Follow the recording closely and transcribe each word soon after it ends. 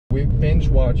We binge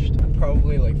watched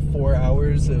probably like 4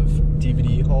 hours of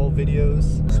DVD haul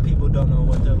videos. Most people don't know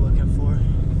what they're looking for.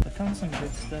 I found some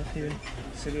good stuff here.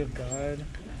 City of God.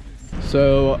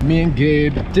 So me and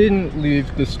Gabe didn't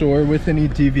leave the store with any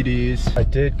DVDs. I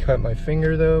did cut my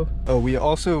finger though. Oh, we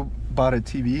also bought a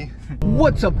TV.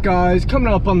 What's up guys?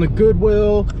 Coming up on the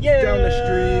Goodwill down the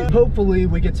street. Hopefully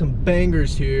we get some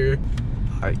bangers here.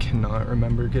 I cannot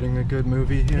remember getting a good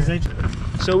movie here.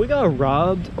 So we got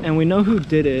robbed and we know who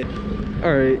did it.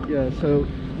 Alright, yeah, so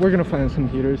we're gonna find some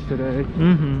heaters today.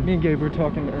 Me and Gabe were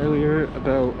talking earlier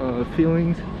about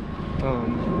feelings.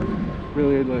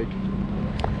 Really like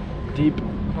deep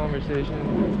conversation,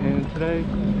 and today,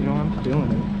 you know, I'm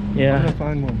feeling it. Yeah. I'm gonna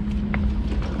find one.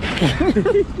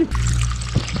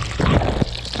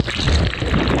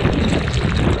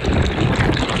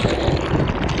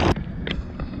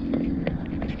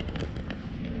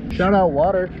 Shout out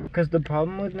water. Because the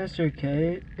problem with Mr.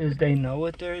 K is they know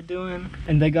what they're doing,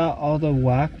 and they got all the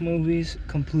whack movies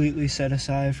completely set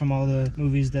aside from all the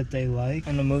movies that they like,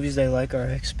 and the movies they like are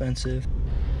expensive.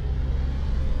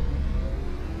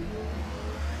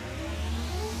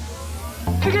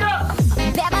 Pick it up!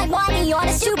 Bet my money on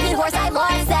a stupid horse, I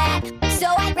lost that. So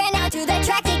I ran out to the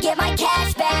track to get my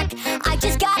cash back. I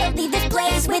just gotta leave this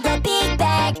place with a big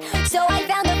bag. So I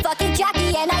found a fucking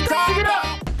jockey and I grabbed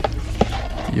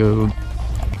it. Yo.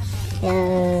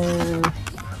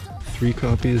 3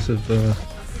 copies of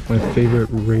my favorite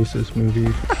racist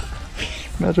movie.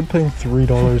 Imagine paying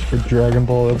 $3 for Dragon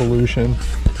Ball Evolution.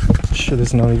 Shit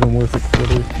is not even worth a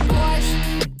quarter.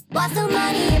 Lost some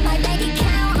money in my bank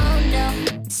account, oh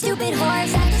no. Stupid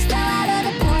horse, I just fell out of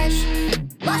the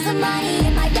Porsche. Lost some money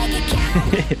in my bank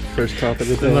account. First cop of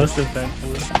the The day. most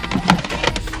offensive.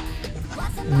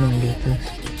 I'm gonna get this.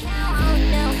 Oh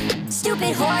no.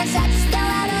 Stupid horse, I just fell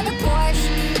out of the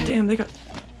Porsche. Damn, they got...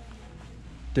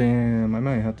 Damn, I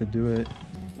might have to do it.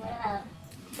 What up?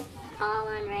 All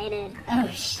unrated. Oh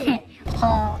shit.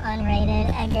 All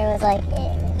unrated. Edgar was like,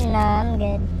 nah, I'm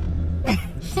good.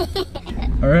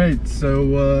 Alright,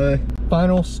 so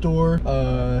final store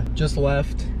just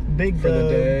left Big for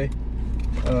the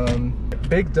dub. day.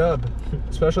 Big dub,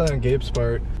 especially on Gabe's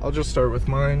part. I'll just start with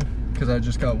mine because I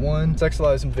just got one.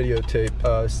 Sexualize and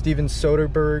videotape. Steven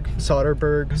Soderbergh,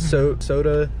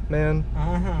 Soda Man.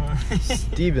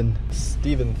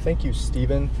 Steven, thank you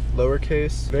Steven.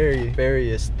 Lowercase,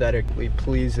 very aesthetically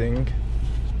pleasing.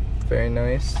 Very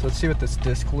nice. Let's see what this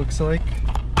disc looks like.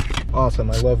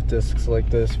 Awesome, I love discs like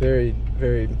this. Very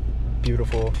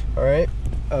beautiful. Alright,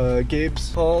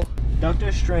 Gabe's haul. Dr.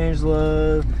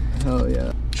 Strangelove. Hell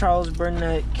yeah. Charles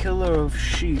Burnett, Killer of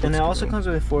Sheep. And it also comes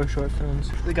with 4 short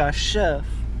films. We got Chef.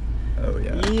 Oh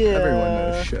yeah. Yeah. Everyone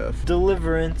knows Chef.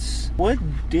 Deliverance. What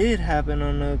did happen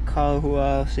on the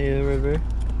Kalahua River?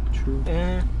 True.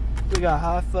 And we got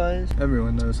Hot Fuzz.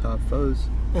 Everyone knows Hot Fuzz.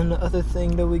 And the other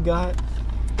thing that we got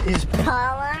is All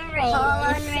unrated. All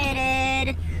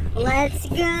unrated. Let's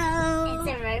go.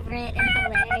 It's irreverent and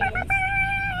hilarious.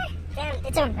 Damn,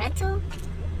 it's a rental?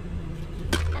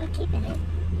 I'm keeping it.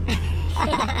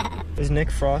 Is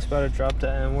Nick Frost about to drop the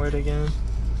N-word again?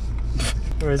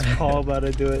 Or is Paul about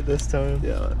to do it this time?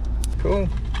 Yeah. Cool.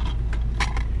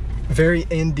 Very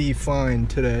indie fine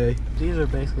today. These are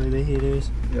basically the heaters.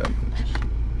 Yeah.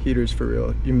 Heaters for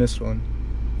real. You missed one.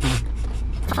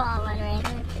 All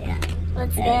unrated. Yeah.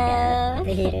 Let's go.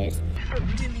 The heaters.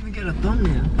 We didn't even get a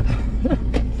thumbnail.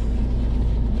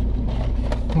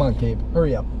 Come on, Gabe.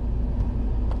 Hurry up.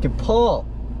 Get Paul.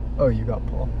 Oh, you got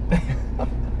Paul.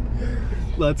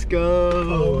 Let's go.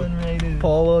 Paul unrated.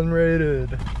 Paul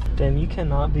unrated. Damn, you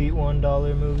cannot beat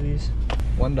 $1 movies.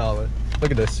 $1.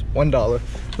 Look at this. $1.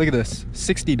 Look at this.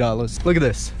 $60. Look at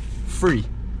this. Free.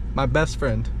 My best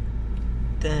friend.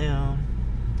 Damn.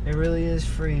 It really is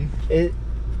free. It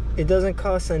doesn't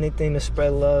cost anything to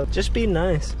spread love. Just be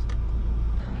nice.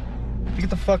 Get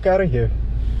the fuck out of here.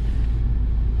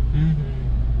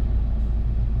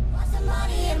 Lost some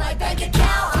money in my bank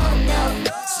account, oh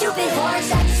no. Stupid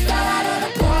horse, I just fell out of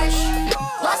the Porsche.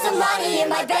 Lost some money in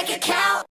my bank account.